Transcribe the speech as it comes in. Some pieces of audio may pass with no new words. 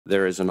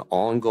There is an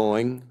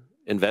ongoing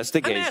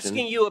investigation. I'm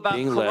asking you about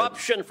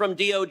corruption from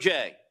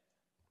DOJ.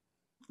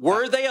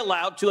 Were they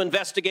allowed to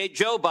investigate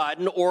Joe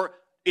Biden, or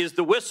is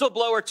the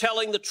whistleblower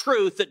telling the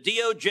truth that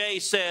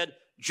DOJ said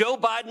Joe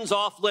Biden's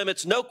off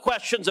limits, no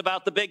questions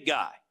about the big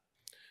guy?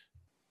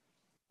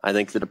 I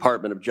think the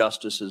Department of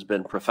Justice has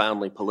been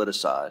profoundly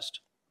politicized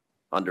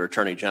under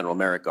Attorney General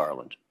Merrick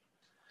Garland.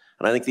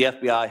 And I think the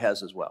FBI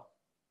has as well.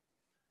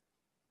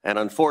 And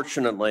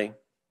unfortunately,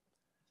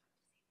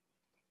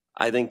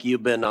 I think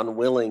you've been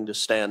unwilling to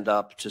stand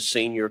up to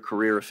senior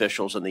career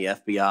officials in the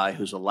FBI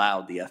who's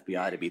allowed the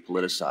FBI to be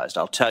politicized.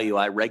 I'll tell you,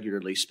 I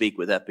regularly speak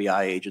with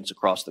FBI agents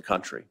across the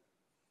country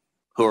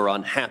who are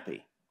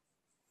unhappy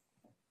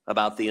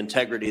about the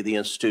integrity of the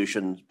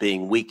institution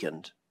being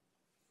weakened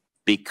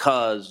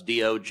because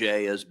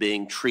DOJ is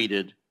being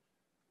treated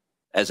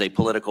as a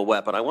political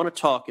weapon. I want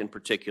to talk in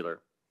particular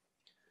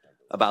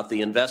about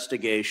the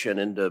investigation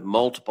into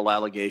multiple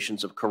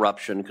allegations of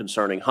corruption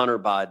concerning Hunter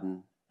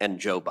Biden and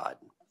Joe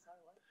Biden,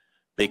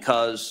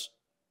 because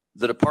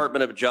the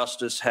Department of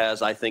Justice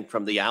has, I think,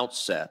 from the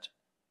outset,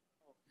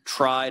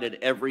 tried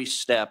at every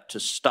step to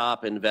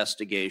stop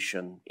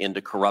investigation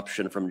into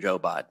corruption from Joe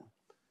Biden.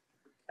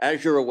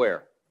 As you're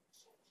aware,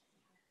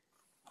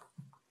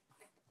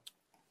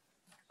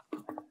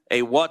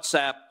 a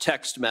WhatsApp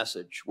text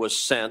message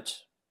was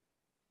sent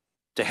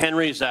to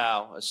Henry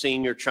Zhao, a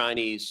senior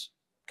Chinese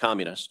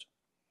communist,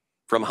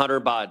 from Hunter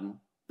Biden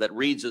that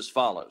reads as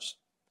follows: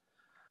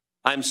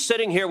 I'm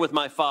sitting here with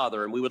my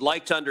father, and we would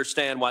like to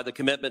understand why the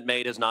commitment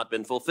made has not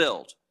been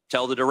fulfilled.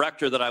 Tell the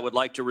director that I would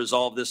like to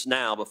resolve this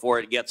now before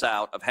it gets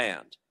out of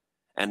hand.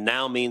 And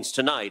now means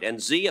tonight.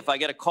 And Z, if I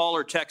get a call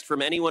or text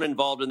from anyone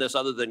involved in this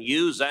other than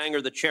you, Zhang,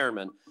 or the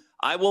chairman,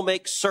 I will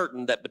make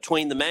certain that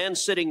between the man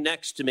sitting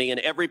next to me and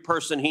every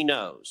person he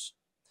knows,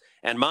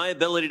 and my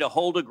ability to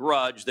hold a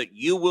grudge, that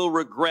you will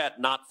regret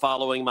not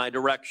following my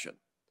direction.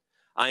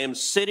 I am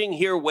sitting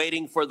here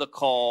waiting for the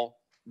call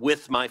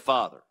with my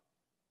father.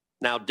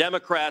 Now,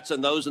 Democrats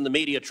and those in the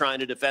media trying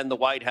to defend the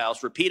White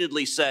House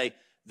repeatedly say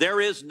there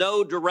is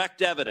no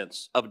direct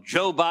evidence of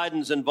Joe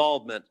Biden's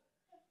involvement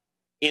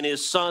in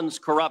his son's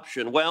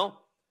corruption.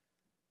 Well,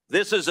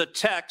 this is a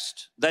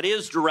text that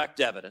is direct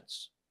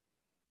evidence,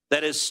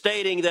 that is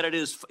stating that it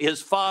is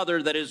his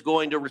father that is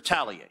going to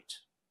retaliate.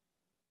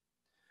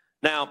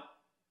 Now,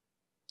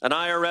 an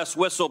IRS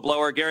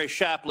whistleblower, Gary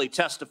Shapley,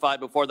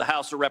 testified before the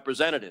House of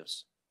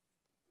Representatives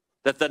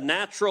that the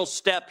natural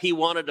step he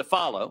wanted to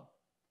follow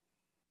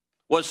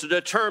was to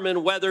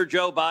determine whether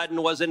Joe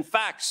Biden was in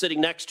fact sitting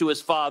next to his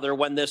father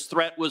when this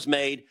threat was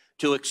made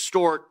to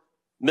extort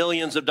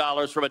millions of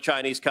dollars from a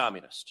Chinese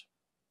communist.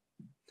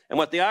 And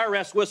what the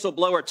IRS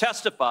whistleblower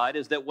testified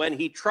is that when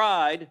he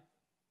tried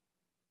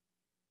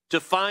to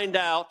find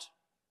out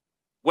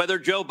whether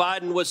Joe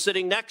Biden was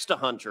sitting next to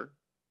Hunter,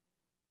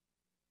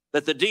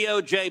 that the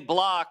DOJ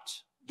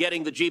blocked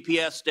getting the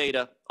GPS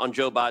data on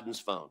Joe Biden's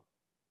phone.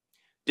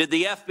 Did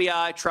the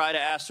FBI try to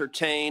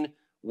ascertain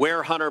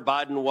where Hunter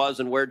Biden was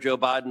and where Joe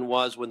Biden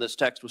was when this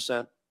text was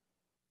sent?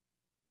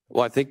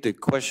 Well, I think the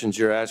questions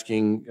you're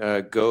asking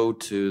go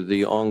to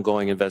the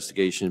ongoing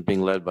investigation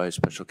being led by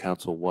Special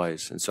Counsel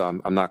Weiss. And so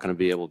I'm not going to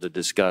be able to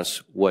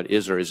discuss what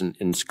is or isn't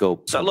in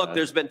scope. So look,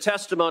 there's been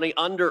testimony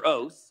under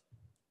oath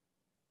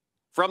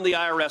from the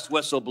IRS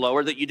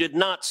whistleblower that you did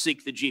not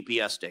seek the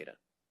GPS data.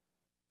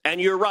 And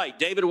you're right,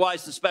 David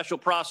Weiss, the special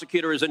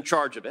prosecutor, is in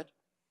charge of it.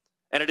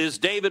 And it is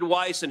David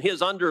Weiss and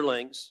his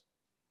underlings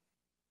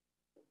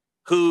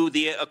who,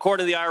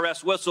 according to the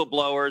IRS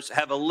whistleblowers,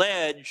 have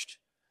alleged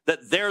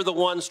that they're the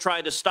ones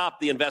trying to stop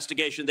the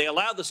investigation. They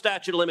allowed the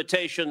statute of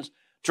limitations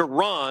to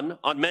run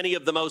on many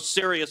of the most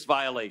serious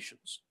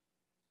violations.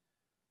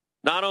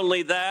 Not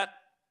only that,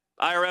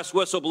 IRS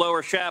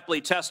whistleblower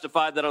Shapley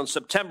testified that on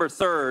September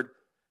 3rd,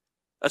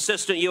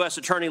 Assistant U.S.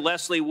 Attorney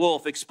Leslie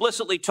Wolf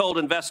explicitly told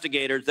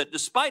investigators that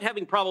despite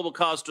having probable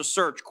cause to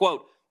search,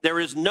 quote, there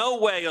is no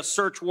way a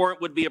search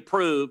warrant would be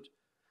approved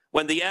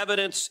when the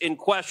evidence in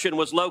question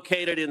was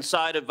located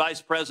inside of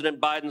Vice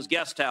President Biden's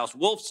guest house.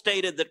 Wolf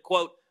stated that,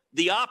 quote,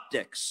 the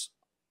optics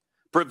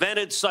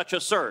prevented such a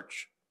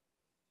search.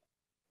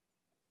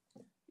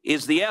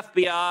 Is the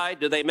FBI,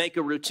 do they make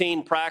a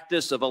routine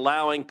practice of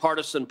allowing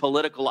partisan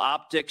political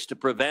optics to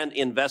prevent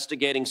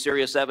investigating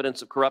serious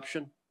evidence of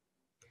corruption?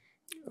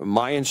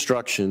 My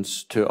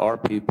instructions to our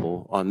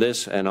people on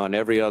this and on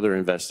every other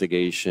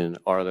investigation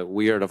are that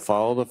we are to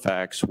follow the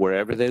facts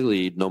wherever they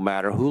lead, no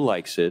matter who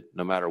likes it,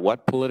 no matter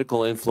what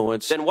political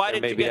influence then why there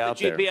did may you be get out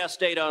the there. GPS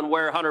data on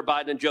where Hunter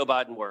Biden and Joe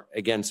Biden were?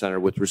 Again, Senator,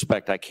 with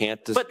respect, I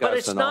can't discuss but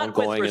it's an not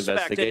ongoing with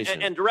respect.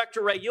 investigation. And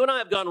Director Wray, you and I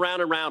have gone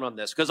round and round on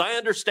this because I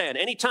understand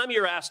anytime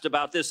you're asked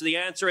about this, the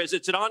answer is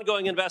it's an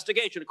ongoing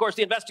investigation. Of course,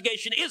 the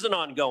investigation isn't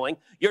ongoing.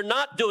 You're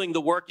not doing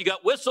the work. You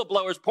got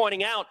whistleblowers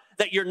pointing out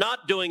that you're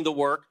not doing the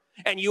work,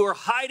 and you are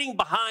hiding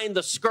behind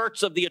the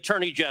skirts of the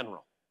Attorney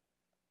General.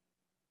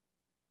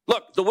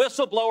 Look, the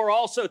whistleblower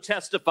also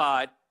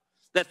testified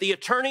that the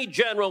Attorney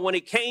General, when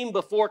he came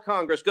before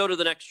Congress, go to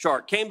the next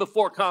chart, came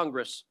before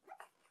Congress,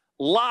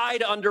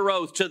 lied under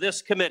oath to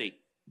this committee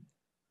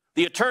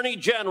The Attorney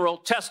General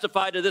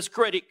testified to this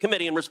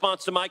committee in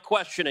response to my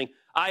questioning.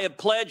 I have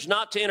pledged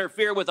not to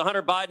interfere with the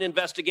Hunter Biden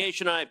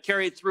investigation, and I have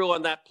carried through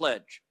on that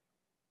pledge.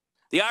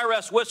 The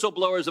IRS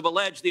whistleblowers have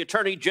alleged the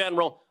Attorney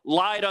General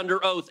lied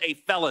under oath, a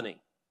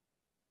felony.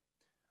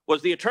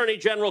 Was the Attorney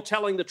General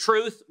telling the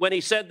truth when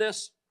he said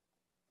this?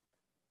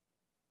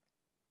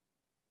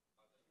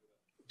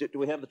 Do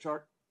we have the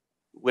chart?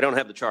 We don't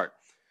have the chart.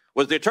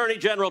 Was the Attorney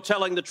General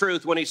telling the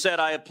truth when he said,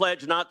 I have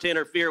pledged not to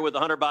interfere with the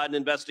Hunter Biden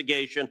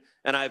investigation,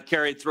 and I have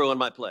carried through on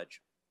my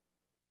pledge?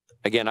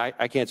 Again,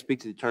 I can't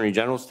speak to the Attorney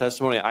General's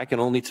testimony. I can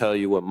only tell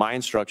you what my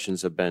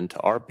instructions have been to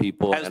our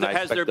people.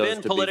 Has there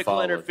been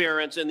political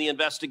interference in the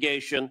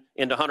investigation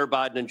into Hunter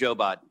Biden and Joe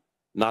Biden?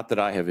 Not that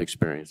I have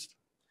experienced.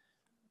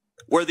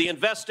 Were the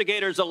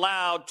investigators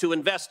allowed to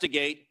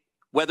investigate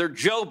whether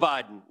Joe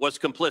Biden was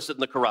complicit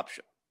in the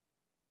corruption?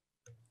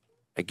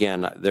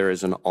 Again, there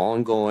is an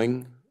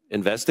ongoing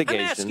investigation.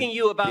 I'm asking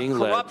you about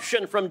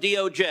corruption from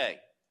DOJ.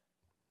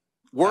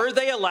 Were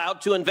they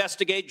allowed to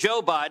investigate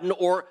Joe Biden,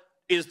 or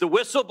is the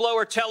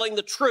whistleblower telling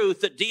the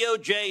truth that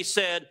DOJ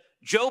said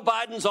Joe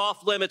Biden's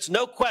off limits,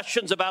 no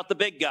questions about the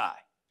big guy?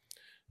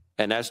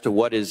 And as to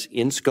what is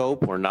in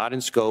scope or not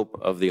in scope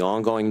of the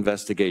ongoing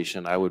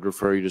investigation, I would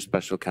refer you to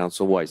Special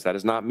Counsel Weiss. That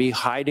is not me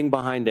hiding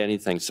behind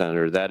anything,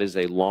 Senator. That is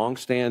a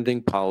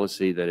longstanding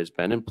policy that has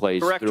been in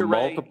place through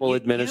multiple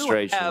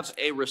administrations,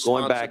 you have a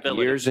going back years and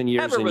years and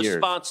years. You have a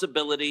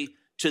responsibility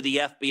to the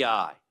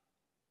FBI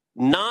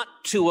not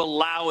to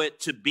allow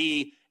it to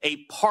be a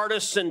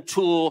partisan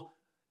tool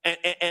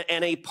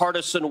and a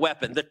partisan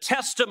weapon. The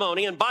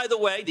testimony, and by the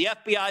way, the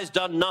FBI has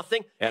done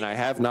nothing. And I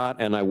have not,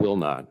 and I will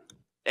not.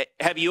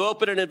 Have you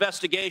opened an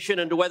investigation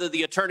into whether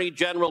the Attorney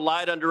General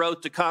lied under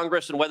oath to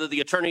Congress and whether the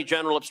Attorney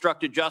General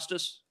obstructed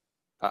justice?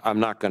 I'm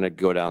not going to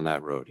go down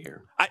that road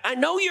here. I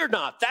know you're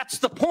not. That's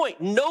the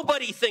point.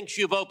 Nobody thinks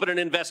you've opened an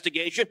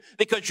investigation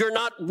because you're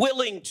not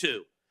willing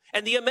to.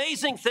 And the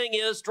amazing thing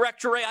is,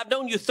 Director Wray, I've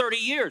known you 30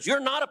 years.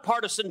 You're not a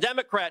partisan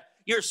Democrat.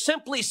 You're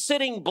simply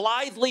sitting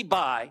blithely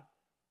by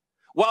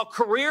while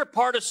career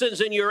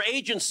partisans in your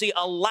agency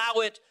allow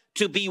it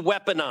to be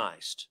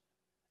weaponized.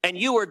 And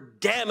you are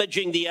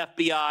damaging the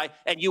FBI,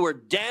 and you are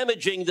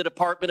damaging the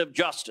Department of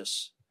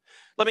Justice.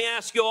 Let me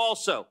ask you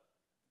also,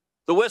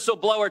 the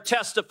whistleblower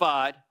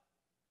testified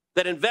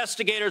that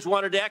investigators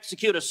wanted to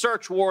execute a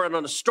search warrant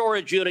on a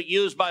storage unit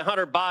used by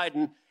Hunter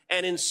Biden,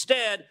 and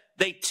instead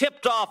they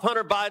tipped off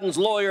Hunter Biden's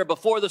lawyer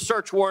before the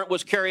search warrant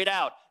was carried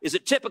out. Is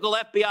it typical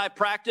FBI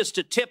practice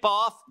to tip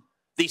off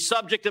the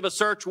subject of a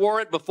search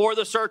warrant before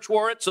the search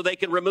warrant so they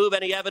can remove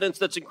any evidence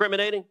that's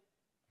incriminating?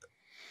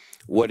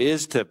 What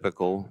is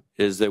typical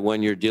is that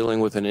when you're dealing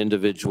with an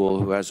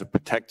individual who has a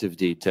protective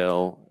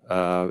detail,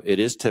 it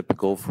is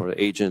typical for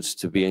agents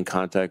to be in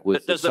contact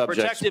with the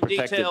subject's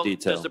protective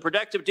detail. Does the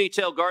protective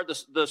detail guard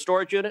the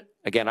storage unit?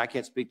 Again, I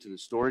can't speak to the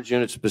storage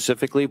unit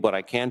specifically. What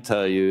I can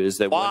tell you is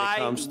that when it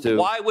comes to...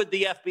 Why would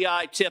the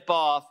FBI tip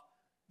off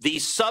the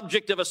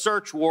subject of a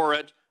search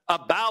warrant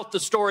about the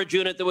storage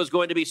unit that was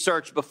going to be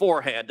searched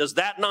beforehand? Does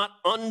that not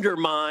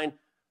undermine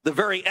the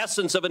very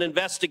essence of an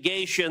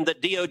investigation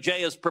that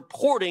DOJ is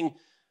purporting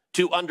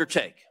to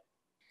undertake?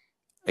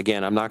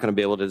 Again, I'm not going to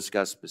be able to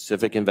discuss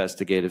specific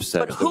investigative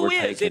steps that we're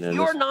taking. But who is? If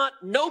you're not,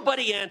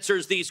 nobody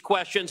answers these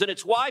questions, and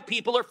it's why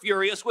people are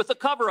furious with the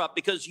cover-up,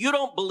 because you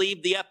don't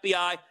believe the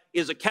FBI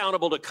is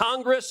accountable to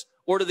Congress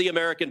or to the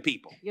American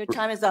people. Your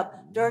time is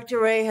up. Director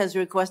Wray has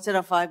requested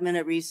a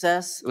 5-minute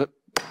recess.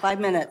 5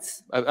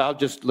 minutes.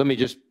 Let me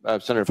just,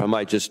 Senator, if I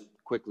might just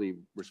quickly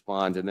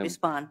respond and then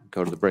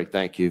go to the break.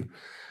 Thank you.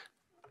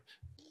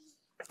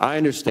 I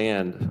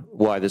understand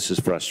why this is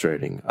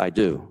frustrating. I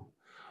do.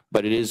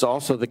 But it is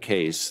also the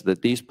case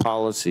that these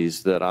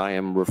policies that I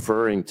am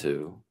referring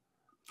to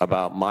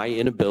about my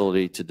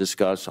inability to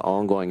discuss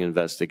ongoing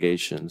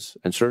investigations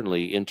and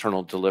certainly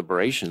internal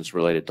deliberations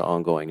related to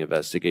ongoing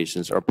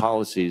investigations are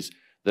policies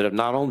that have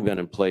not only been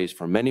in place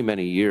for many,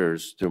 many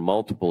years through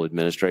multiple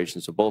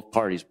administrations of both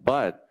parties,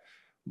 but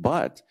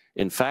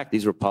in fact,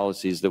 these were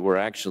policies that were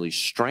actually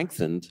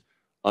strengthened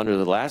under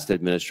the last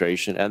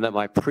administration and that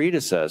my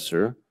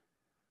predecessor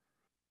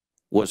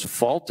was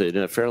faulted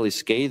in a fairly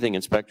scathing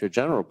Inspector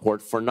General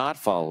report for not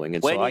following.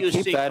 And so I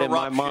keep that in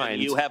my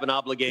mind. You have an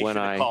obligation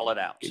to call it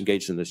out.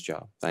 Engaged in this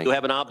job. Thank you. You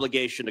have an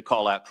obligation to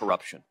call out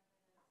corruption.